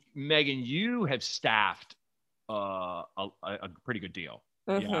you, Megan, you have staffed a pretty good deal.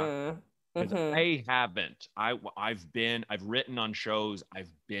 Yeah. I haven't. I've written on shows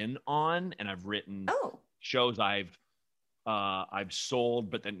I've been on, and I've written shows I've sold,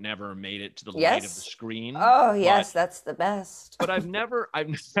 but that never made it to the light of the screen. Oh yes, that's the best. But I've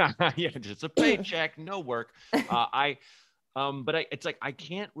yeah, just a paycheck, no work. It's like I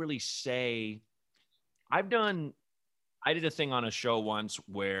can't really say. I did a thing on a show once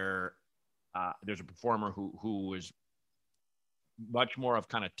where there's a performer who was much more of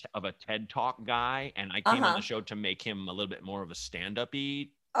kind of a TED Talk guy, and I came on the show to make him a little bit more of a stand-up-y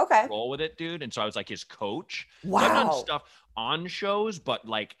role with it, dude. And so I was like his coach. Wow. So I've done stuff on shows, but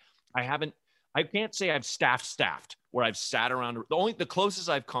like I can't say I've staffed where I've sat around. The closest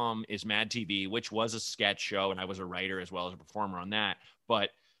I've come is Mad TV, which was a sketch show, and I was a writer as well as a performer on that.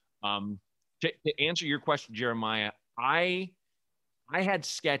 But to answer your question, Jeremiah, I had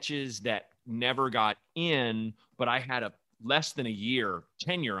sketches that never got in, but I had a less than a year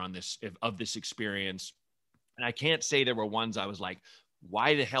tenure on this experience. And I can't say there were ones I was like,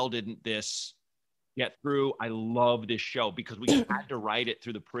 why the hell didn't this get through? I love this show because we had to write it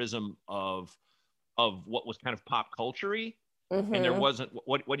through the prism of what was kind of pop culture-y. And there wasn't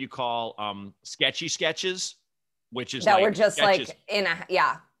what do you call sketchy sketches, which is that like were just sketches. like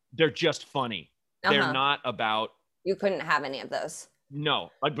They're just funny. They're not about. You couldn't have any of those. No,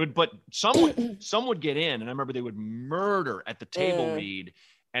 but some would get in, and I remember they would murder at the table read,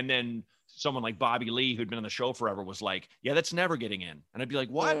 and then someone like Bobby Lee, who'd been on the show forever, was like, "Yeah, that's never getting in," and I'd be like,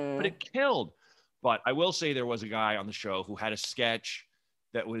 "What?" But it killed. But I will say there was a guy on the show who had a sketch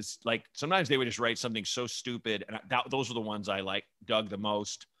that was like, sometimes they would just write something so stupid, and those were the ones I dug the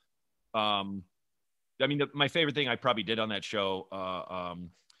most. I mean, my favorite thing I probably did on that show,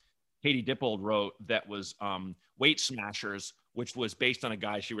 Katie Dippold wrote that was Weight Smashers, which was based on a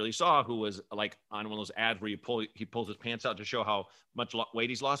guy she really saw who was like on one of those ads where he pulls his pants out to show how much weight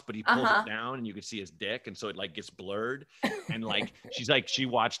he's lost, but he pulls it down and you can see his dick, and so it like gets blurred. And like she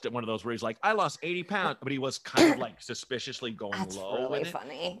watched one of those where he's like, I lost 80 pounds, but he was kind of like suspiciously going That's low really with it.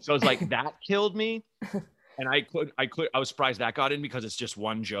 funny. So it's like that killed me. And I was surprised that got in because it's just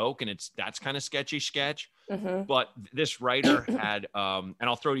one joke and that's kind of sketchy sketch. But this writer had, and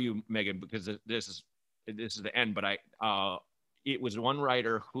I'll throw to you, Megan, because this is the end, but it was one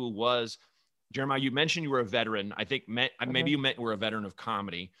writer who was, Jeremiah, you mentioned you were a veteran. I think maybe you meant you were a veteran of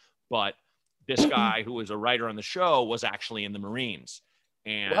comedy, but this guy who was a writer on the show was actually in the Marines.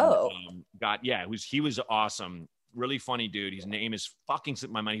 And he was awesome. Really funny dude. His name is fucking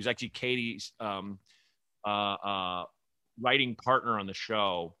slipped my mind. He's actually Katie's writing partner on the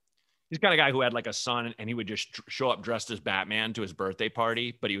show. He's the kind of guy who had like a son, and he would just show up dressed as Batman to his birthday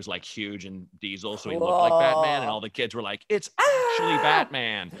party, but he was like huge and diesel, so he looked like Batman, and all the kids were like, it's actually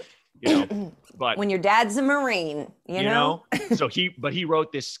Batman, you know. But when your dad's a Marine, you know? So he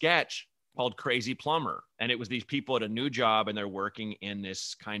wrote this sketch called Crazy Plumber, and it was these people at a new job, and they're working in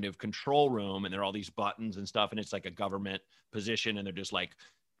this kind of control room, and there are all these buttons and stuff, and it's like a government position, and they're just like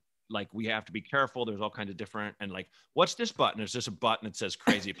we have to be careful. There's all kinds of different, and like, what's this button? There's just a button that says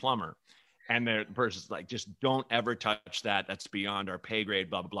Crazy Plumber. And the person's like, just don't ever touch that. That's beyond our pay grade,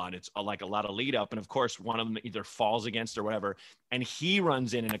 blah, blah, blah. And it's like a lot of lead up. And of course, one of them either falls against or whatever. And he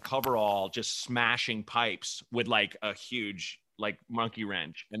runs in a coverall, just smashing pipes with like a huge like monkey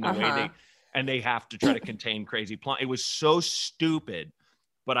wrench. And the way they have to try to contain Crazy Plumber. It was so stupid,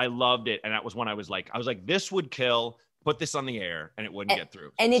 but I loved it. And that was when I was like, this would kill. Put this on the air and it wouldn't get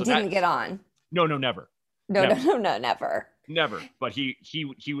through. And it didn't get on. No, never. No, never. Never. But he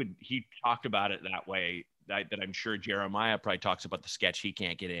talked about it that way, that I'm sure Jeremiah probably talks about the sketch he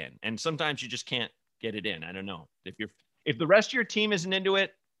can't get in. And sometimes you just can't get it in. I don't know. If the rest of your team isn't into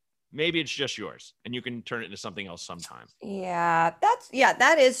it, maybe it's just yours and you can turn it into something else sometime. Yeah,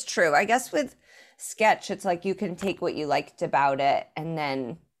 that is true. I guess with sketch, it's like you can take what you liked about it and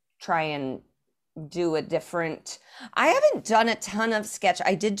then try and do a different. I haven't done a ton of sketch.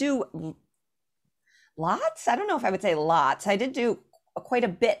 I did do lots. I don't know if I would say lots. I did do quite a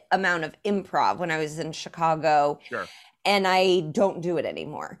bit amount of improv when I was in Chicago. Sure. And I don't do it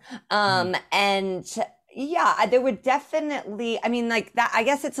anymore. And yeah, there would definitely, I mean, like that, I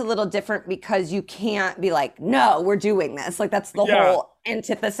guess it's a little different because you can't be like, no, we're doing this. Like that's the whole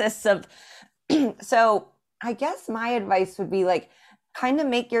antithesis of, so I guess my advice would be like, kind of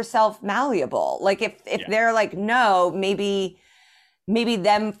make yourself malleable. Like if they're like, no, maybe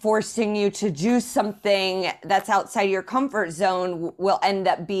them forcing you to do something that's outside your comfort zone will end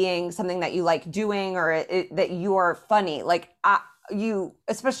up being something that you like doing, or that you are funny. Like you,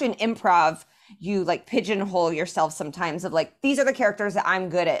 especially in improv, you like pigeonhole yourself sometimes of like, these are the characters that I'm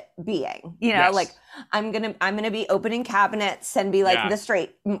good at being, you know, like I'm going to be opening cabinets and be like the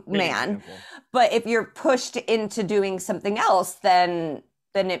straight man. But if you're pushed into doing something else, then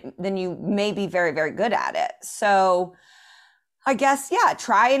you may be very, very good at it. So I guess,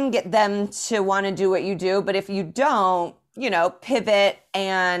 try and get them to want to do what you do. But if you don't, you know, pivot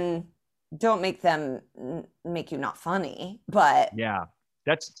and don't make them make you not funny. But yeah,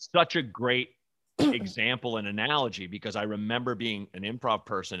 that's such a great example and analogy, because I remember being an improv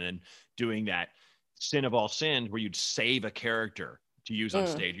person and doing that sin of all sins where you'd save a character to use on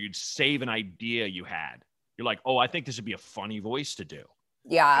stage. You'd save an idea you had. You're like, oh, I think this would be a funny voice to do.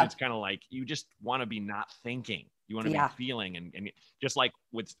 Yeah. And it's kind of like, you just want to be not thinking. You want to be feeling. And just like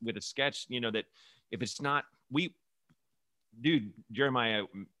with a sketch, you know, that if it's not, Jeremiah,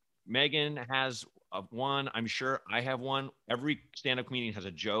 Megan has one. I'm sure I have one. Every stand-up comedian has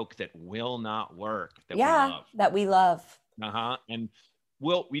a joke that will not work. That we love. And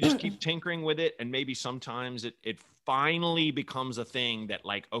we just keep tinkering with it. And maybe sometimes it finally becomes a thing that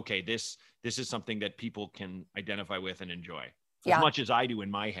like, okay, this is something that people can identify with and enjoy as much as I do in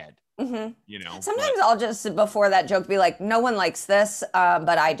my head. You know, sometimes I'll just before that joke be like, no one likes this,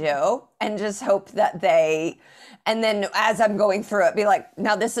 but I do, and just hope that and then as I'm going through it, be like,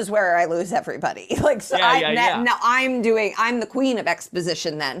 now this is where I lose everybody. Like, so now I'm the queen of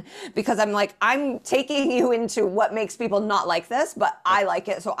exposition then, because I'm like, I'm taking you into what makes people not like this, but I like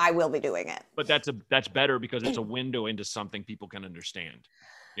it, so I will be doing it. But that's better because it's a window into something people can understand,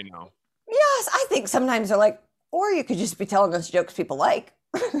 you know? Yes, I think sometimes they're like, or you could just be telling us jokes people like.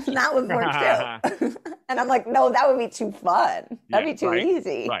 That would work too. And I'm like, no, that would be too fun. That'd be too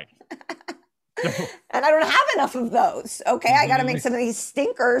easy. Right. And I don't have enough of those. Okay, I got to make some of these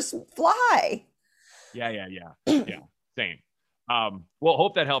stinkers fly. Yeah. Same. Well,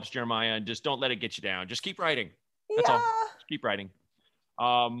 hope that helps, Jeremiah, and just don't let it get you down. Just keep writing. That's all. Just keep writing.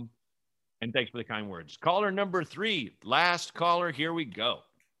 And thanks for the kind words. Caller number 3, last caller. Here we go.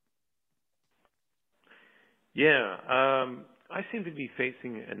 Yeah. I seem to be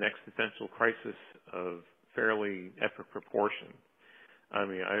facing an existential crisis of fairly epic proportion. I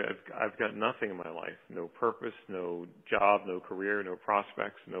mean, I've got nothing in my life, no purpose, no job, no career, no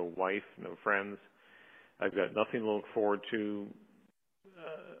prospects, no wife, no friends. I've got nothing to look forward to,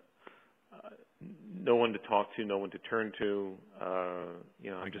 no one to talk to, no one to turn to.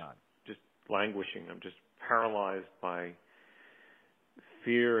 You know, I'm just languishing. I'm just paralyzed by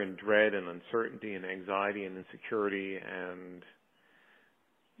fear and dread and uncertainty and anxiety and insecurity. And,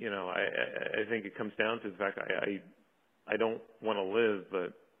 you know, I think it comes down to the fact I don't want to live,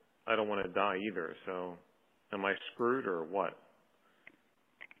 but I don't want to die either. So am I screwed or what?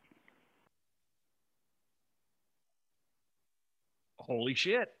 Holy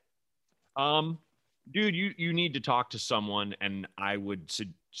shit. Dude, you need to talk to someone, and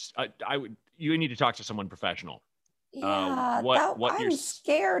you need to talk to someone professional. Yeah, I'm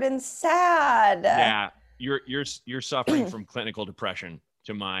scared and sad. Yeah, you're suffering from clinical depression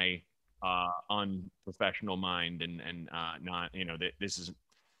to my unprofessional mind, and not, you know, that this is,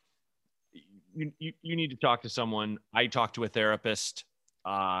 you need to talk to someone. I talk to a therapist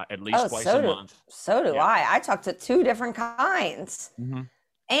at least twice a month. So do I talk to 2 different kinds.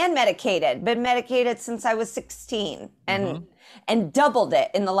 And medicated. Been medicated since I was 16 and doubled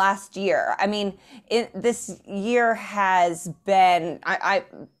it in the last year. I mean, this year has been,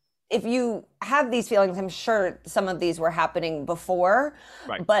 if you have these feelings, I'm sure some of these were happening before,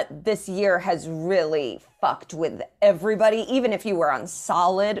 but this year has really fucked with everybody. Even if you were on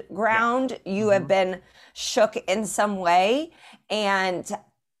solid ground, you have been shook in some way. And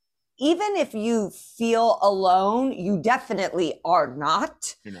even if you feel alone, you definitely are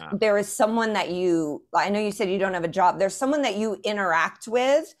not. You're not. There is someone that I know you said you don't have a job. There's someone that you interact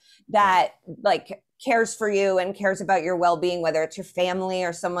with that like cares for you and cares about your well-being, whether it's your family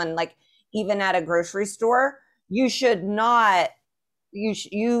or someone like even at a grocery store. You should not,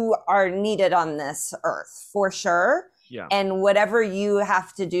 you are needed on this earth for sure. Yeah. And whatever you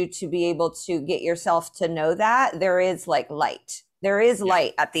have to do to be able to get yourself to know that, there is like light. There is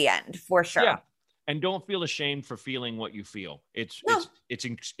light at the end, for sure. Yeah. And don't feel ashamed for feeling what you feel. It's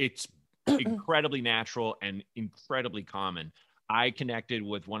incredibly natural and incredibly common. I connected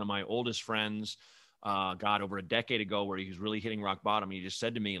with one of my oldest friends, over a decade ago, where he was really hitting rock bottom. He just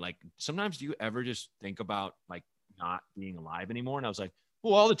said to me, like, sometimes do you ever just think about like not being alive anymore? And I was like,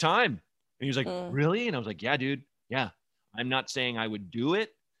 well, all the time. And he was like, really? And I was like, yeah, dude. Yeah. I'm not saying I would do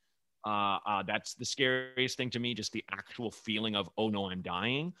it. That's the scariest thing to me, just the actual feeling of, oh no, I'm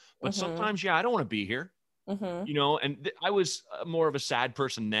dying. But sometimes, I don't want to be here, you know, and I was more of a sad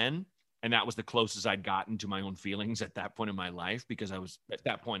person then. And that was the closest I'd gotten to my own feelings at that point in my life, because at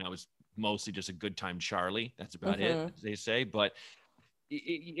that point, I was mostly just a good time Charlie. That's about it, as they say. But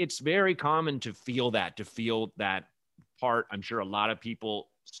it's very common to feel that part. I'm sure a lot of people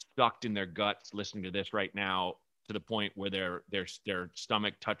stuck in their guts listening to this right now, to the point where their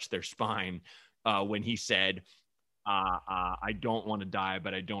stomach touched their spine when he said, I don't want to die,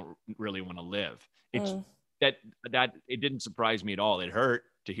 but I don't really want to live. It's that it didn't surprise me at all. It hurt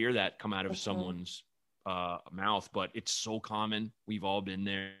to hear that come out of someone's mouth, but it's so common. We've all been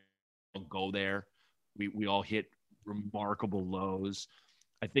there. We'll go there. We all hit remarkable lows.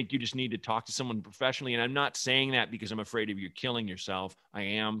 I think you just need to talk to someone professionally. And I'm not saying that because I'm afraid of you killing yourself. I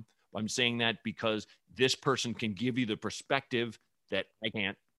am. I'm saying that because this person can give you the perspective that I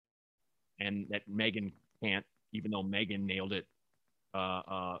can't, and that Megan can't, even though Megan nailed it.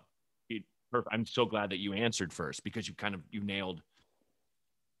 I'm so glad that you answered first, because you nailed,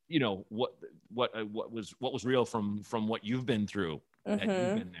 you know, what was real from what you've been through, that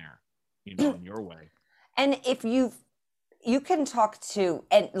you've been there, you know, in your way. And if you can talk to,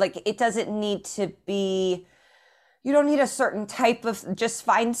 and like, it doesn't need to be, you don't need a certain type of, just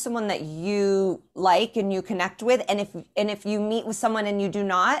find someone that you like and you connect with. And if you meet with someone and you do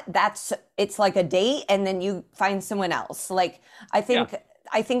not, it's like a date, and then you find someone else. Like, I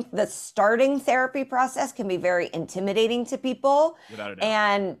think the starting therapy process can be very intimidating to people. Without a doubt.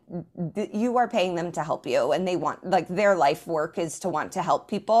 And you are paying them to help you, and they want, like, their life work is to want to help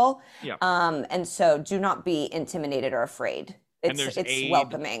people. Yeah. And so do not be intimidated or afraid. It's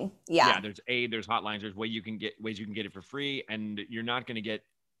welcoming. Yeah. There's hotlines, there's ways you can get it for free, and you're not going to get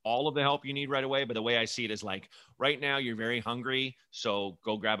all of the help you need right away. But the way I see it is, like, right now you're very hungry, so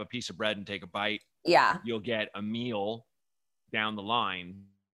go grab a piece of bread and take a bite. Yeah. You'll get a meal down the line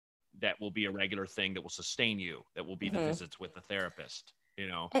that will be a regular thing that will sustain you, that will be the visits with the therapist, you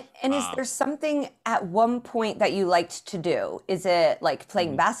know. And is there something at one point that you liked to do? Is it like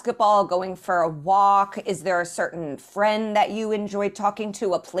playing basketball, going for a walk? Is there a certain friend that you enjoy talking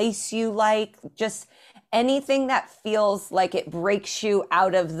to, a place you like? Just anything that feels like it breaks you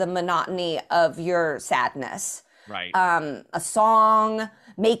out of the monotony of your sadness. Right. A song,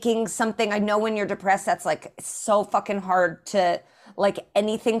 making something. I know when you're depressed, that's like, it's so fucking hard to like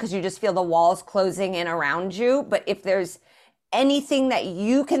anything, because you just feel the walls closing in around you. But if there's anything that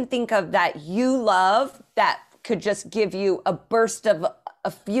you can think of that you love that could just give you a burst of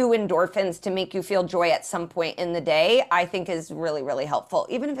a few endorphins to make you feel joy at some point in the day, I think is really, really helpful.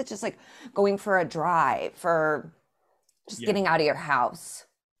 Even if it's just like going for a drive or just getting out of your house.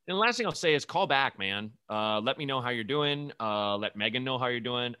 And the last thing I'll say is call back, man. Let me know how you're doing. Let Megan know how you're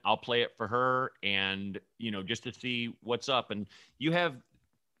doing. I'll play it for her, and, you know, just to see what's up. And you have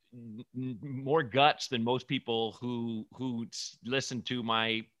more guts than most people who listen to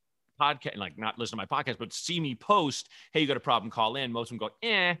my podcast, like not listen to my podcast, but see me post, hey, you got a problem, call in. Most of them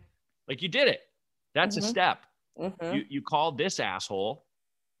go, like, you did it. That's a step. You called this asshole,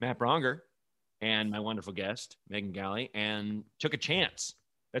 Matt Bronger, and my wonderful guest, Megan Galley, and took a chance.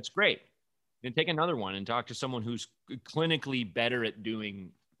 That's great. Then take another one and talk to someone who's clinically better at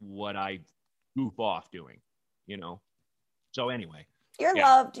doing what I goof off doing, you know? So anyway. You're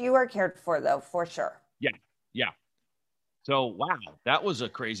loved. You are cared for, though, for sure. Yeah. So, wow, that was a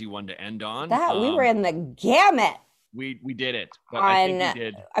crazy one to end on. We were in the gamut. We did it. But I think we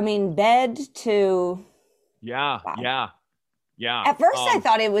did. I mean, bed to... Yeah. At first, I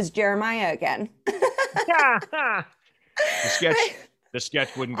thought it was Jeremiah again. The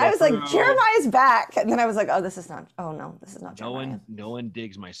sketch wouldn't go I was through. like, Jeremiah's back. And then I was like, this is not Jeremiah. No one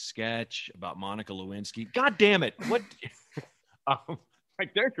digs my sketch about Monica Lewinsky. God damn it. What?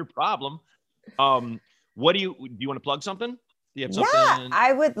 Like, there's your problem. What do you want to plug something? Do you have something?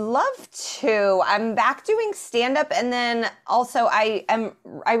 I would love to. I'm back doing stand-up, and then also I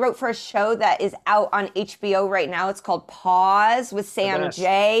wrote for a show that is out on HBO right now. It's called Pause with Sam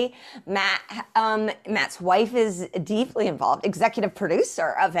Jay. Matt's wife is deeply involved, executive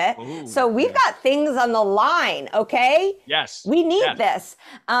producer of it. Ooh, so we've got things on the line, okay? Yes. We need this.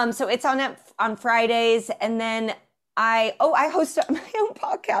 So it's on Fridays, and then I host my own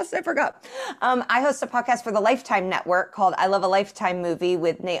podcast. I forgot. I host a podcast for the Lifetime Network called I Love a Lifetime Movie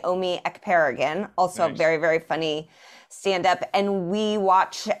with Naomi Ekperigin, also a very, very funny stand-up. And we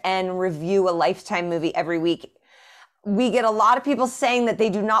watch and review a Lifetime movie every week. We get a lot of people saying that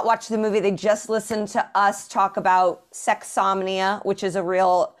they do not watch the movie. They just listen to us talk about sexsomnia, which is a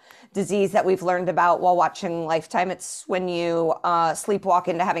real disease that we've learned about while watching Lifetime. It's when you sleepwalk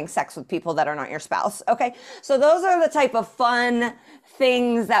into having sex with people that are not your spouse. Okay, so those are the type of fun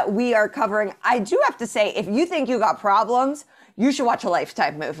things that we are covering. I do have to say, if you think you got problems, you should watch a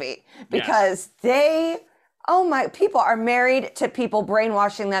Lifetime movie, because people are married to people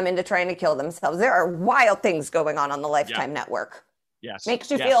brainwashing them into trying to kill themselves. There are wild things going on the Lifetime Network. Yes.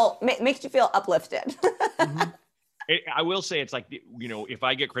 Makes you feel uplifted. Mm-hmm. I will say, it's like, you know, if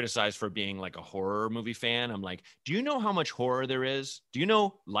I get criticized for being like a horror movie fan, I'm like, do you know how much horror there is? Do you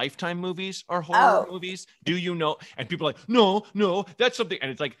know Lifetime movies are horror movies? Do you know? And people are like, no, that's something. And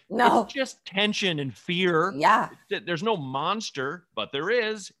it's like, no, it's just tension and fear. Yeah. There's no monster, but there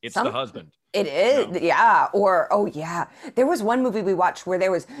is. It's the husband. It is, yeah. Or, there was one movie we watched where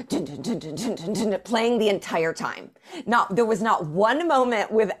there was playing the entire time. There was not one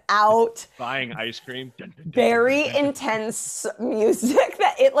moment without buying ice cream. Very intense music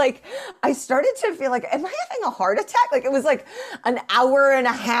that I started to feel like, am I having a heart attack? Like, it was like an hour and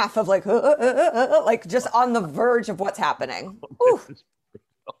a half of like just on the verge of what's happening. Ooh.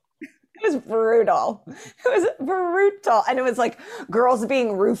 It was brutal. And it was like girls being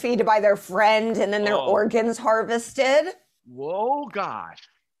roofied by their friend and then their organs harvested. Whoa, gosh.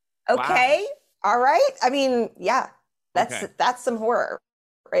 Okay. Wow. All right. I mean, yeah, that's some horror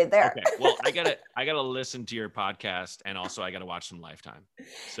right there. Okay. Well, I gotta listen to your podcast, and also I gotta watch some Lifetime.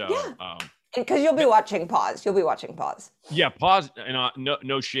 So, because you'll be watching Pause. Yeah. Pause.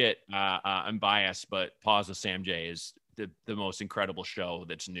 No shit. I'm biased, but Pause with Sam Jay is the most incredible show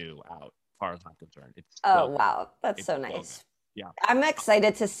that's new out, as far as I'm concerned. Wow, that's so nice. Yeah, I'm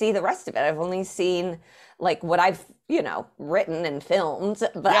excited to see the rest of it. I've only seen like what I've written and filmed,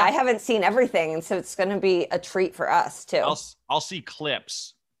 but I haven't seen everything, and so it's going to be a treat for us too. I'll see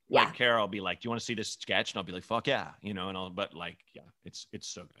clips. Like Carol will be like, "Do you want to see this sketch?" And I'll be like, "Fuck yeah," it's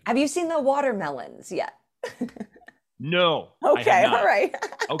so good. Have you seen the watermelons yet? No. Okay, all right.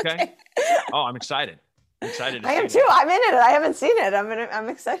 Okay. Oh, I'm excited. I am too. I'm in it. I haven't seen it. I'm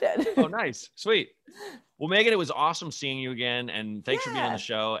excited. Oh, nice. Sweet. Well, Megan, it was awesome seeing you again. And thanks for being on the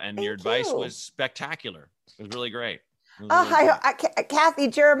show. And your advice was spectacular. It was really great. Kathy,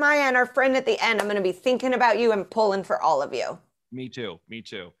 Jeremiah, and our friend at the end, I'm going to be thinking about you and pulling for all of you. Me too.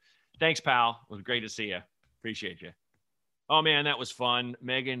 Thanks, pal. It was great to see you. Appreciate you. Oh, man, that was fun.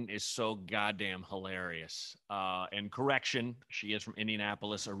 Megan is so goddamn hilarious. And correction, she is from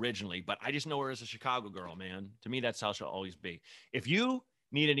Indianapolis originally, but I just know her as a Chicago girl, man. To me, that's how she'll always be. If you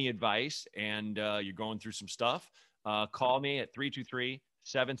need any advice and you're going through some stuff, call me at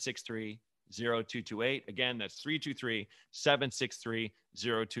 323-763-0228. Again, that's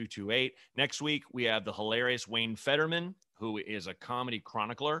 323-763-0228. Next week, we have the hilarious Wayne Fetterman, who is a comedy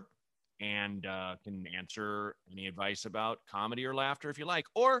chronicler, and can answer any advice about comedy or laughter if you like,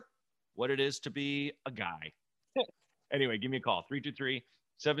 or what it is to be a guy. Anyway, give me a call,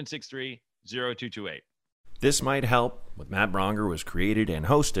 323-763-0228. This Might Help with Matt Bronger was created and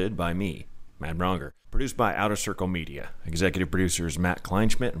hosted by me, Matt Bronger. Produced by Outer Circle Media. Executive producers Matt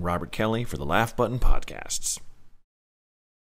Kleinschmidt and Robert Kelly for the Laugh Button Podcasts.